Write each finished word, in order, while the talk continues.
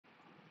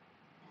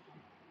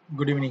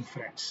Good evening,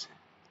 friends.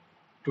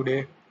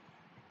 Today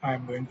I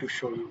am going to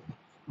show you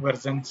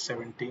version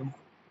 17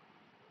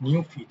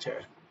 new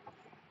feature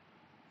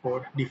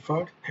for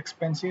deferred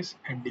expenses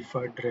and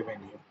deferred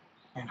revenue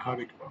and how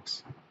it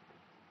works.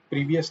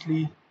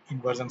 Previously in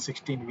version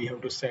 16 we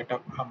have to set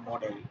up a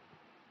model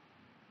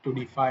to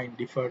define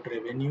deferred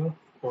revenue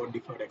or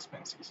deferred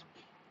expenses.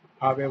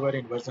 However,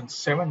 in version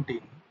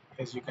 17,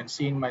 as you can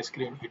see in my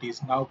screen, it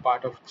is now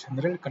part of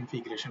general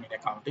configuration in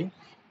accounting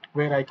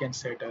where I can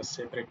set a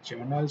separate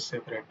journal,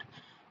 separate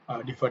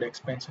deferred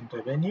expense and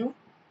revenue,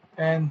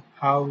 and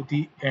how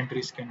the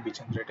entries can be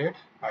generated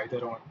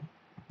either on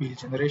bill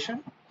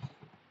generation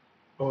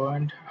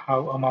and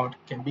how amount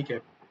can be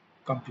kept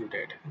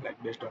computed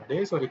like based on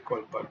days or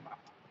equal per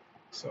month.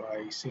 So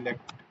I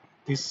select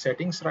these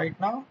settings right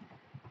now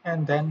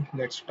and then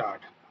let's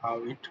start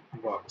how it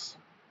works.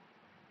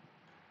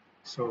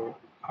 So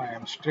I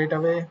am straight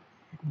away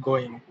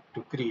going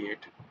to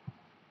create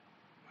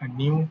a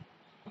new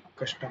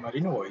customer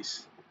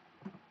invoice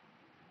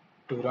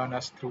to run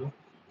us through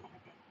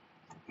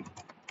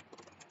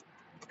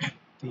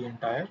the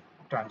entire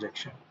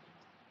transaction.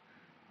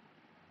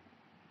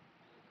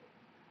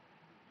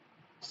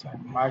 So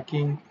I'm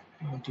marking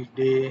the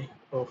day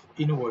of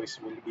invoice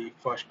will be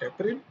 1st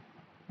April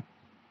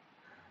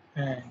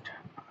and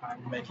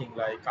I'm making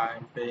like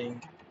I'm paying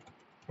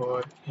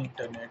for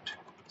internet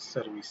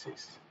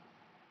services,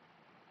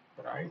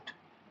 right?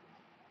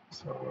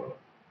 So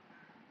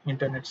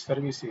internet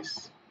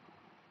services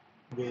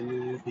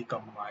will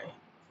become my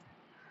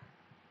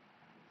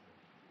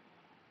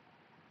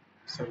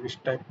service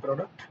type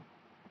product,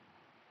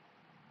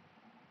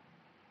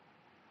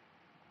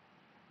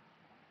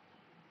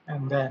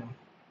 and then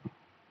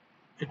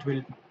it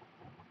will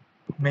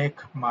make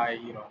my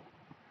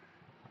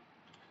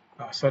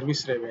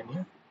service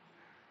revenue.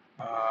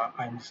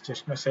 I'm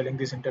just now selling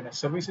these internet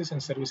services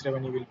and service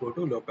revenue will go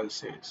to local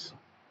sales.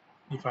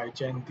 If I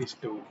change this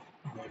to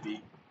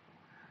maybe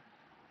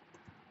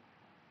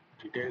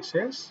retail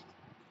sales,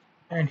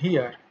 and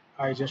here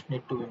I just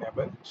need to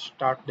enable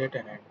start date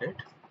and end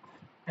date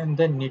and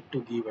then need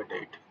to give a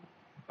date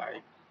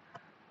like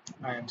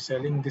I am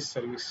selling this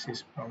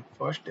services from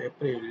 1st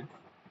April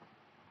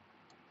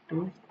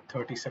to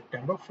 30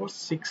 September for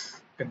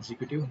 6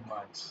 consecutive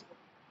months,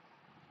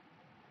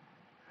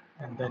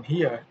 and then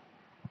here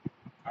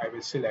I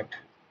will select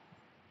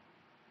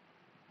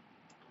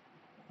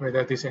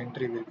whether this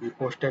entry will be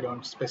posted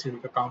on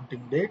specific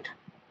accounting date.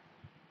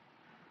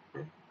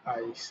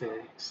 I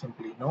say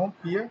simply no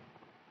here,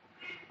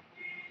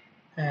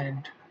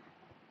 and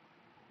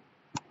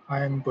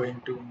I am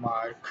going to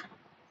mark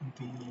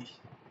the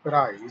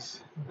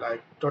price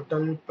like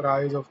total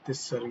price of this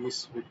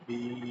service would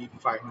be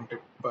 500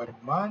 per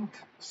month.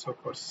 So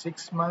for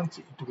 6 months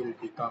it will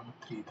become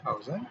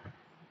 3000,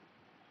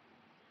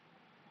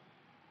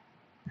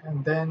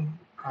 and then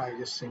I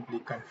just simply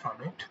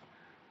confirm it.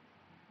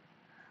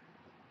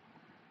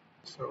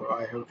 So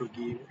I have to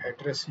give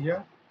address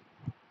here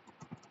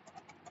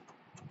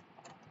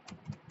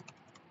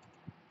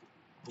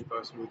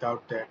because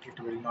without that it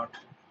will not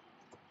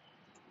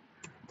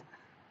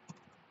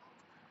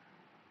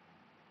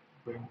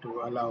going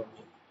to allow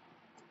me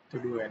to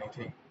do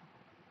anything.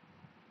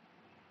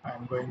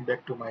 I'm going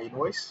back to my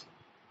invoice.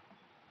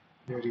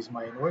 Here is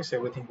my invoice.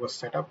 Everything was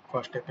set up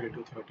 1st April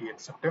to 30th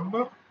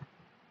September.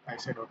 I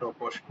said auto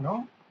post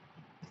no.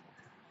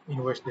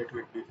 Invoice date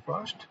will be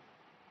first,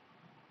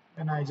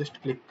 and I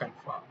just click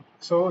confirm.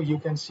 So you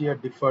can see a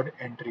deferred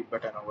entry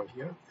button over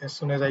here. As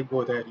soon as I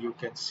go there, you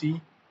can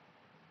see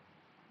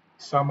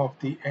some of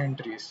the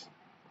entries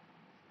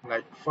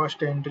like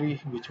first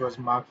entry which was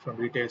marked from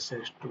retail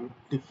sales to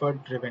deferred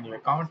revenue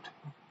account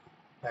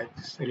like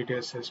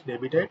retail sales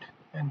debited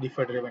and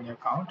deferred revenue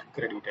account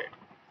credited.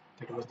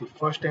 That was the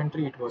first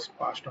entry. It was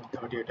passed on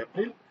 30th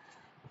April,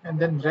 and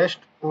then rest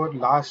for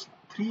last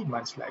 3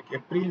 months like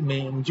April,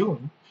 May and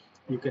June,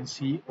 you can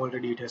see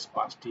already it has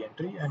passed the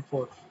entry, and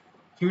for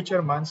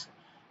future months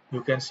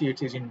you can see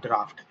it is in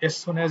draft. As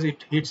soon as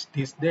it hits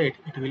this date,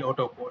 it will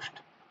auto post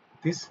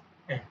these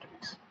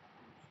entries.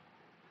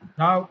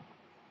 Now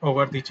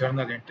over the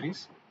journal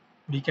entries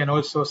we can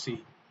also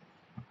see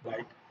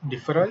like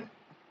deferral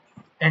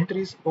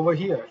entries over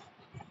here,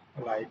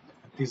 like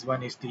this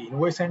one is the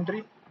invoice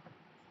entry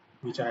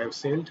which I have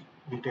sold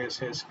retail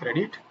sales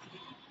credit,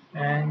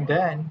 and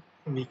then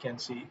we can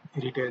see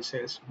retail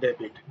sales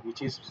debit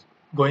which is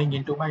going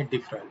into my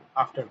deferral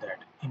after that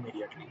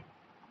immediately.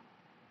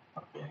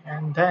 Okay,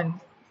 and then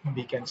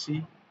we can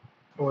see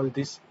all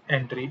this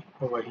entry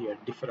over here,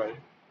 deferral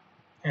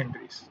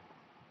entries,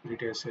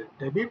 retail sales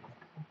debit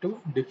to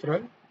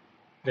deferral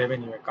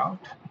revenue account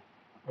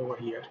over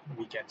here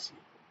we can see,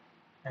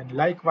 and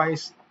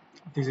likewise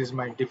this is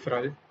my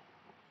deferral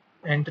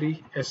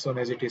entry. As soon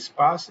as it is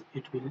passed,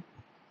 it will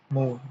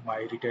move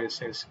my retail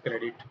sales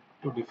credit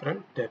to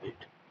deferral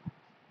debit.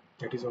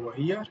 That is over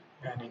here,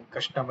 and in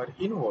customer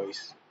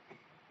invoice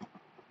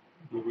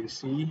we will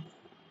see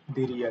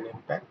the real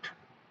impact.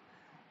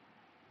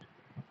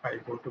 I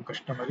go to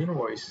customer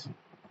invoice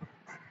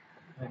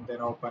and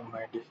then open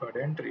my deferred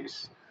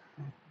entries.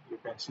 You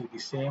can see the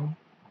same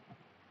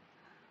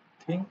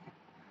thing,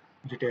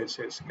 retail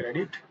sales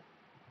credit.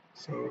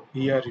 So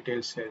here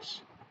retail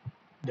sales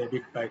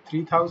debit by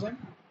 3000,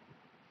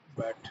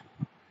 but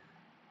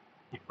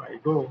if I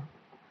go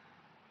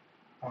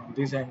on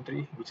this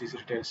entry, which is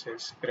retail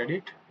sales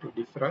credit to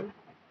deferral,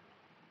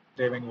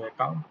 revenue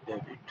account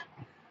debit.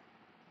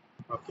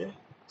 Okay,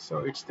 so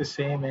it's the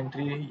same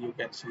entry. You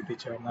can see the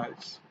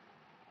journals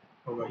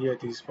over here.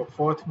 This is for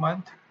 4th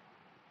month.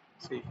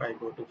 So if I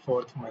go to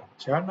 4th month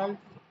journal,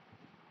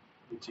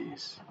 which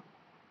is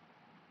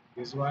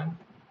this one,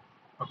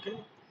 okay.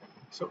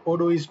 So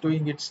Odoo is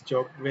doing its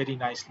job very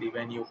nicely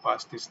when you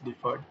pass this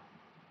deferred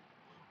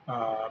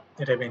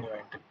revenue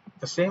entry.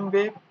 The same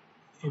way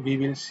we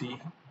will see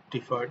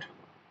deferred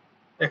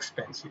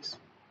expenses.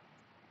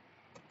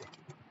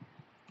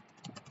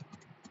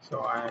 So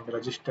I am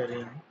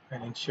registering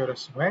an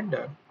insurance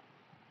vendor,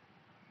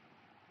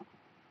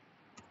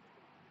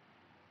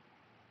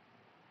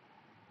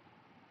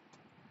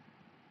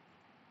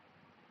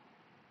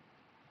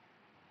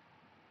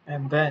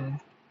 and then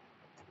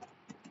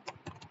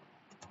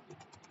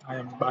I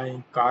am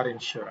buying car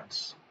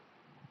insurance,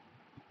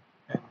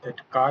 and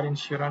that car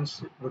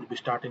insurance would be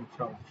starting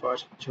from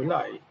 1st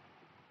July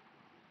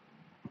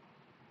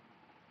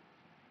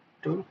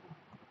to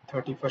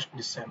 31st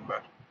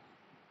December,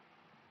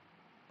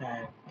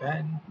 and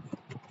then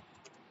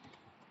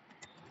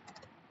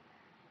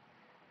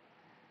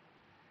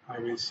I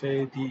will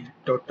say the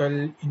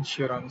total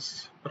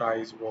insurance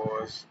price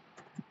was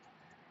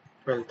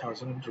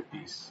 12,000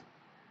 rupees.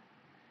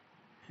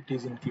 It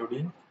is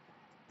including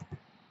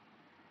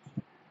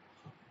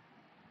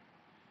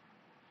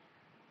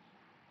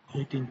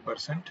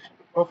 18%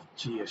 of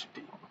GST.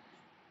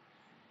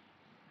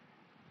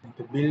 And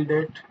the bill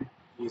date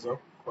is of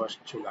 1st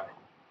July.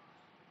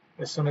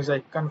 As soon as I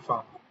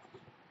confirm,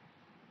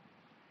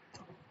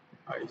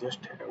 I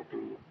just have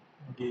to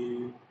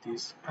give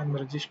this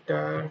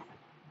unregistered,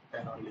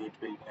 then only it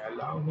will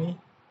allow me.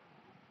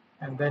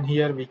 And then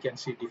here we can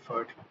see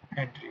deferred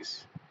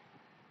entries.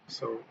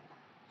 So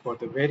for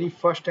the very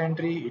first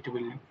entry, it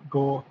will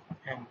go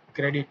and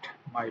credit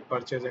my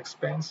purchase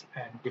expense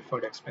and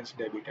deferred expense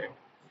debited.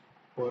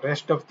 For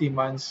rest of the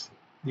months,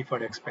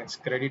 deferred expense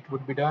credit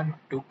would be done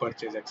to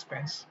purchase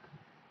expense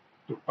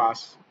to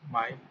pass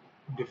my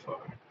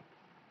deferred.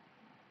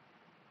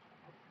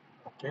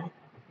 Okay,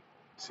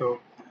 so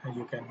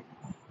you can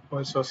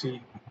also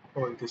see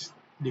all this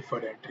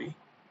deferred entry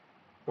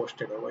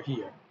posted over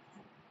here,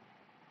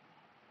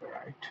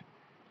 right?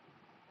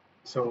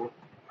 So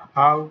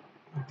how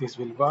this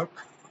will work?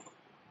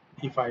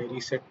 If I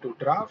reset to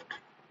draft,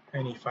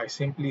 and if I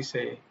simply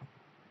say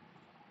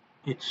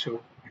it should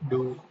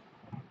do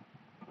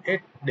a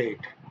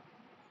date,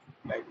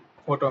 like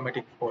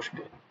automatic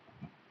posting,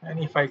 and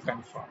if I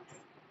confirm,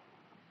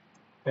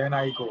 then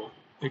I go,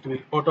 it will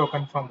auto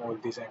confirm all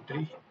this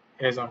entry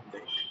as on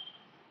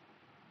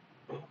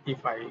date.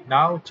 If I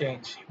now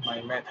change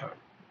my method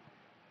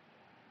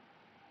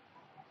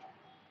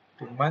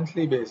to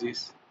monthly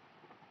basis,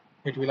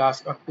 it will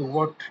ask up to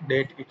what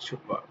date it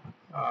should work,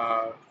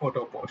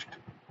 auto post.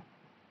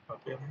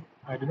 Okay,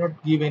 I do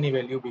not give any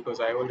value because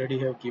I already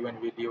have given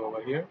video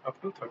over here up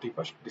to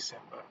 31st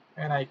December,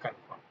 and I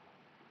confirm.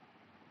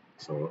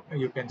 So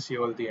you can see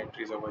all the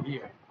entries over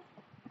here.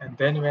 And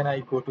then when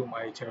I go to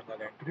my journal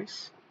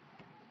entries,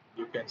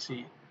 you can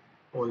see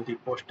all the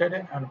posted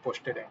and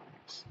unposted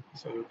entries.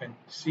 So you can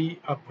see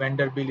a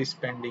vendor bill is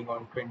pending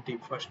on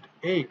 21st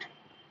 8,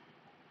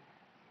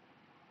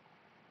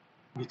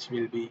 which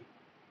will be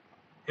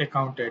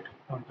accounted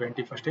on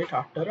 21st 8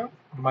 after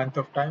a month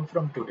of time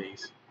from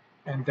today's.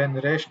 And then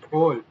rest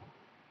all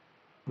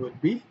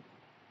would be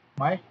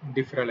my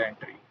deferral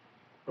entry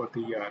for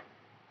the year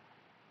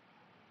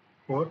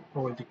for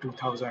all the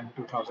 2000,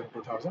 2000,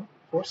 2000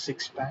 for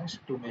 6 times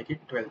to make it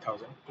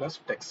 12,000 plus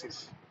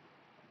taxes.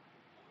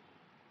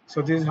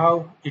 So this is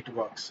how it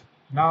works.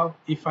 Now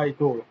if I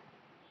go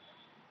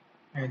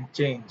and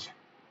change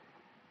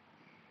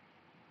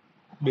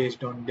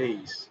based on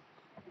days,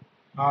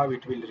 how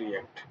it will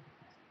react.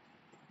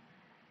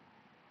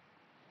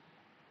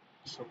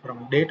 So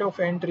from date of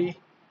entry,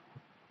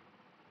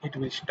 it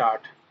will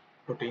start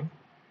putting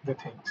the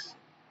things.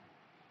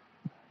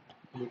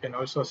 You can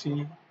also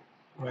see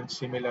one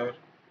similar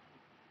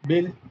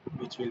bill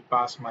which will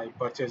pass my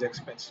purchase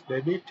expense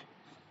debit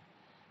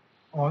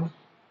on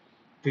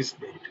this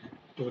date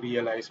to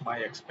realize my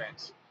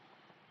expense.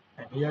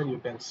 And here you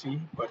can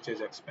see purchase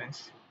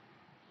expense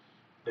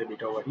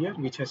debit over here,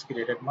 which has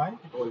created my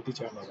all the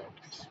journal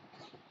entries.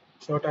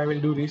 So what I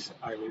will do is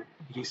I will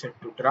reset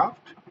to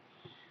draft.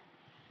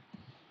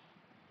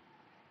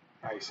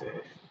 I say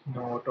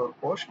no auto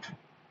post.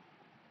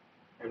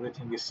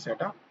 Everything is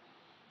set up.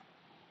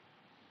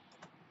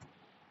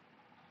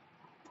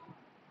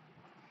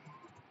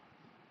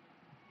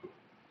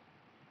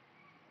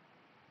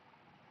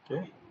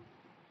 Okay,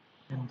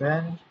 and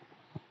then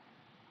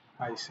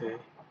I say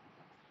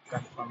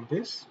confirm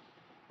this.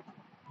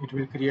 It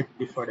will create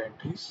deferred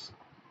entries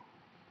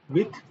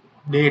with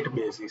date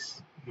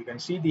basis. You can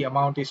see the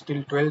amount is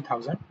still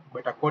 12,000,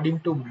 but according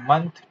to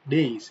month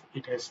days,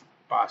 it has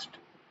passed.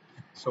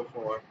 So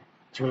for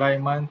July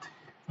month,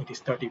 it is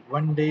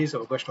 31 days,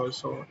 August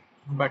also,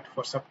 but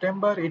for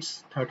September,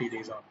 it's 30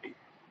 days only.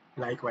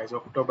 Likewise,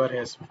 October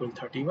has full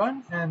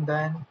 31, and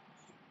then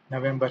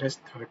November has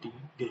 30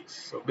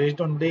 days. So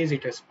based on days,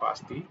 it has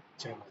passed the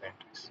journal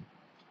entries.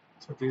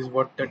 So this is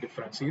what the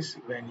difference is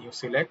when you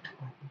select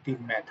the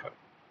method.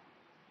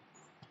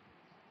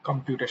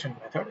 Computation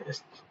method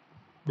is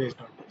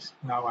based on this.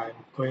 Now I am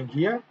going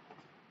here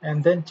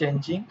and then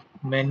changing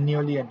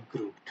manually and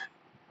grouped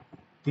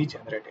the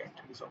generate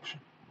entries option.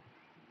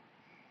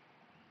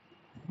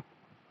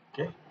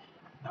 Okay.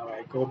 Now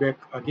I go back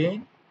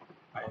again.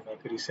 I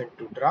make reset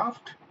to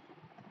draft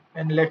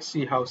and let's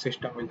see how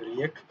system will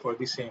react for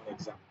the same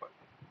example.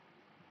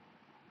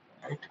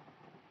 Right.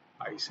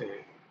 I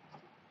say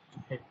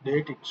hit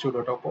date, it should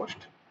auto post,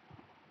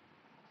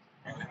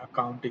 and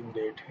accounting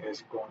date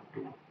has gone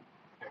to,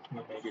 let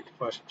me make it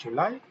 1st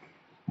July,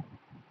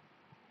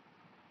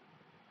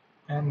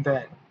 and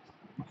then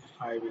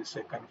I will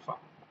say confirm.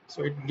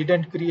 So it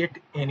didn't create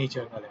any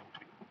journal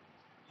entry.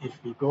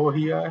 If we go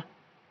here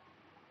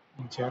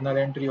in journal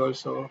entry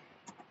also,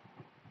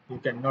 you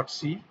cannot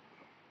see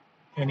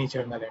any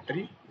journal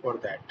entry for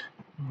that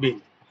bill.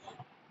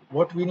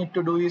 What we need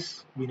to do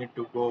is we need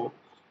to go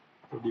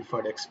to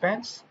deferred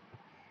expense.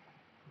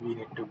 We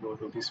need to go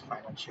to this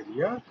financial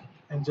year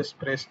and just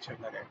press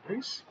journal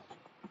entries.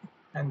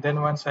 And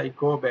then once I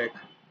go back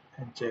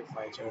and check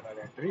my journal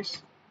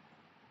entries,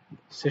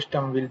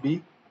 system will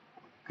be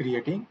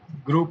creating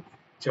group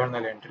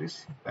journal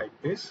entries like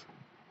this.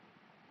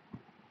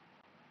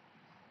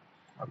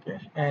 Okay,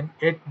 and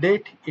at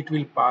date it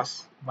will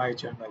pass my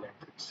journal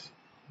entries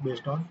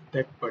based on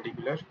that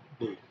particular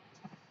day,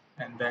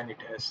 and then it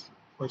has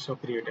also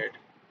created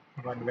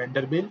one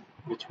vendor bill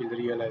which will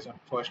realize on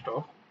 1st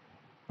of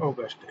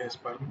August as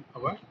per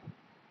our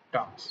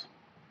terms.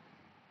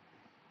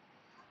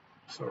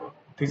 So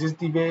this is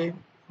the way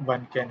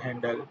one can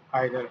handle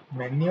either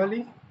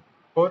manually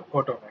or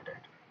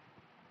automated,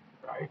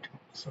 right?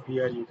 So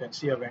here you can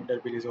see a vendor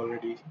bill is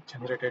already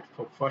generated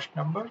for first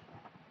number,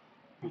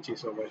 which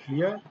is over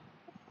here,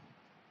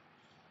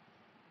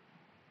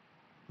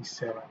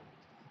 7,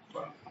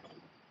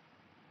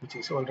 which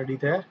is already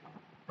there,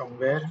 from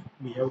where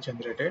we have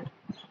generated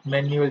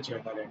manual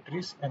journal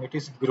entries, and it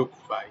is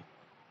grouped by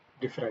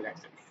deferral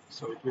entry.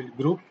 So it will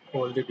group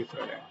all the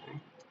deferral entry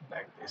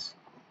like this.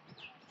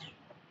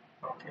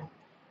 Okay.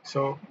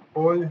 So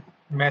all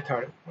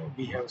method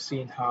we have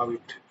seen how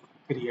it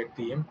create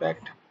the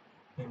impact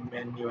in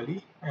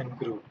manually and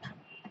grouped.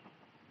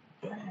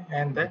 Okay.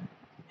 And then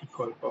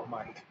equal per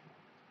month.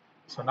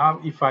 So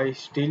now if I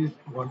still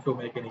want to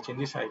make any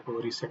changes, I go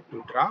reset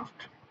to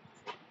draft.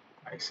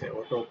 I say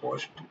auto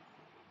post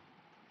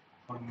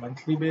on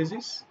monthly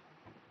basis,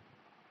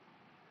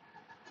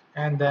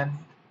 and then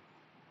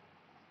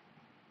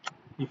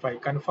if I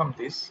confirm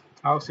this,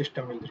 how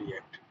system will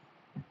react.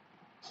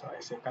 So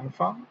I say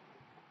confirm.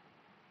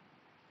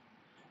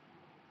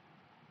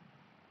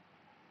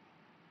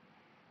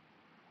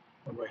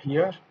 Over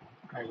here,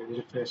 I will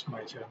refresh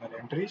my journal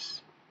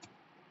entries.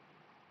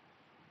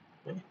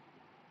 Okay.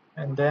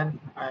 And then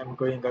I am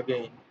going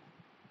again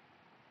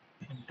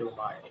into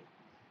my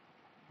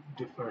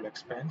deferred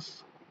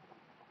expense.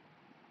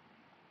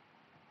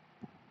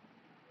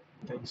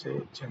 Then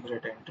say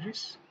generate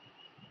entries.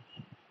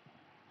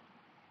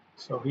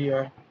 So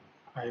here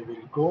I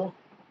will go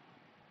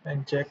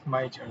and check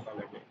my journal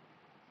again.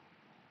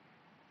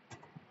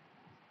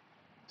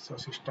 So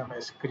system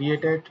has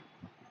created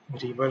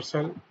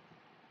reversal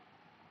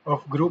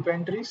of group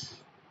entries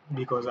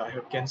because I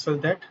have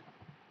cancelled that,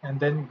 and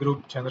then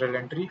group general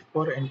entry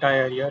for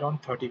entire year on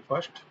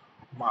 31st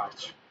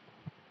March.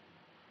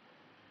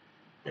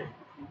 Okay.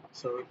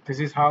 So this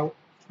is how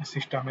the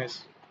system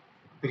has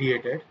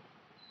created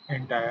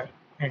entire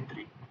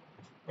entry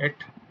at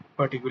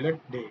particular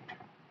date.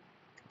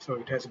 So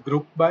it has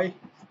grouped by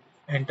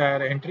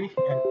entire entry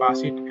and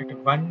pass it at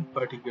one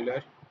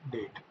particular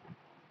date.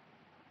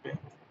 Okay.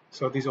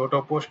 So this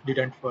auto post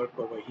didn't work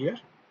over here,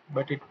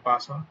 but it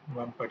passed on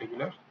one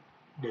particular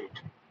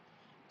date.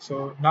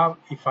 So now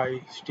if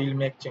I still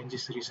make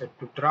changes, reset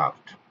to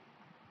draft,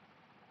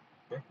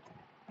 okay,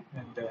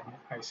 and then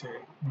I say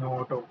no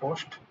auto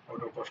post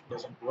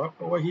doesn't work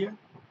over here,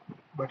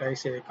 but I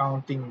say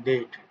accounting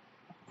date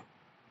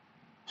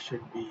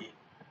should be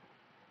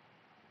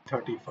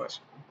 31st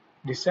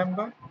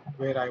December,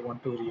 where I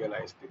want to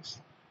realize this.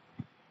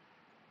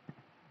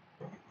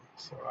 Okay.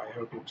 So I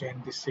have to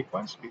change this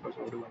sequence because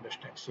Odoo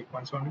understands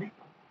sequence only,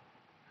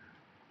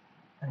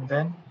 and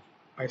then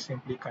I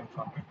simply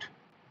confirm it,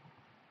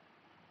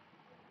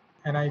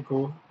 and I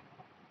go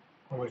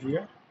over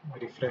here,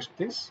 refresh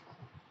this.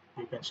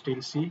 You can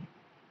still see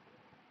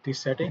this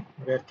setting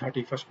where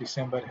 31st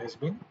December has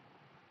been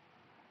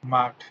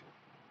marked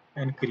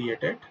and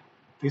created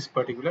this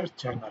particular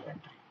journal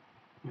entry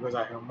because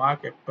I have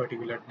marked a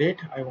particular date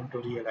I want to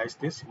realize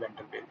this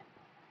vendor bill.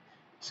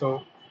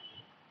 So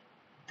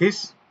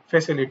this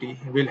facility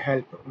will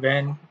help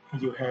when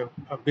you have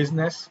a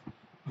business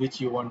which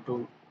you want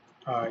to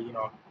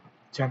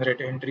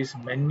generate entries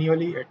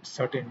manually at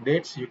certain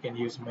dates. You can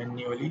use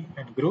manually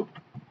and grouped.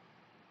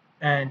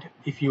 And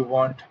if you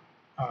want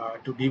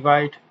to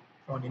divide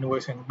on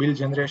invoice and bill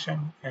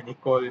generation and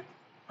equal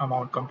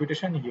amount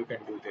computation, you can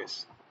do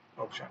this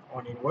option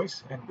on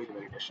invoice and bill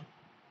validation.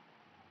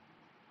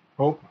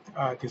 Hope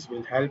this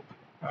will help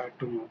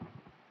to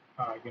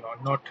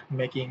not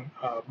making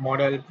a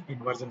model in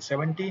version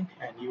 17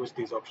 and use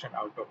this option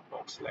out of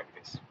box like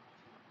this.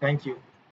 Thank you.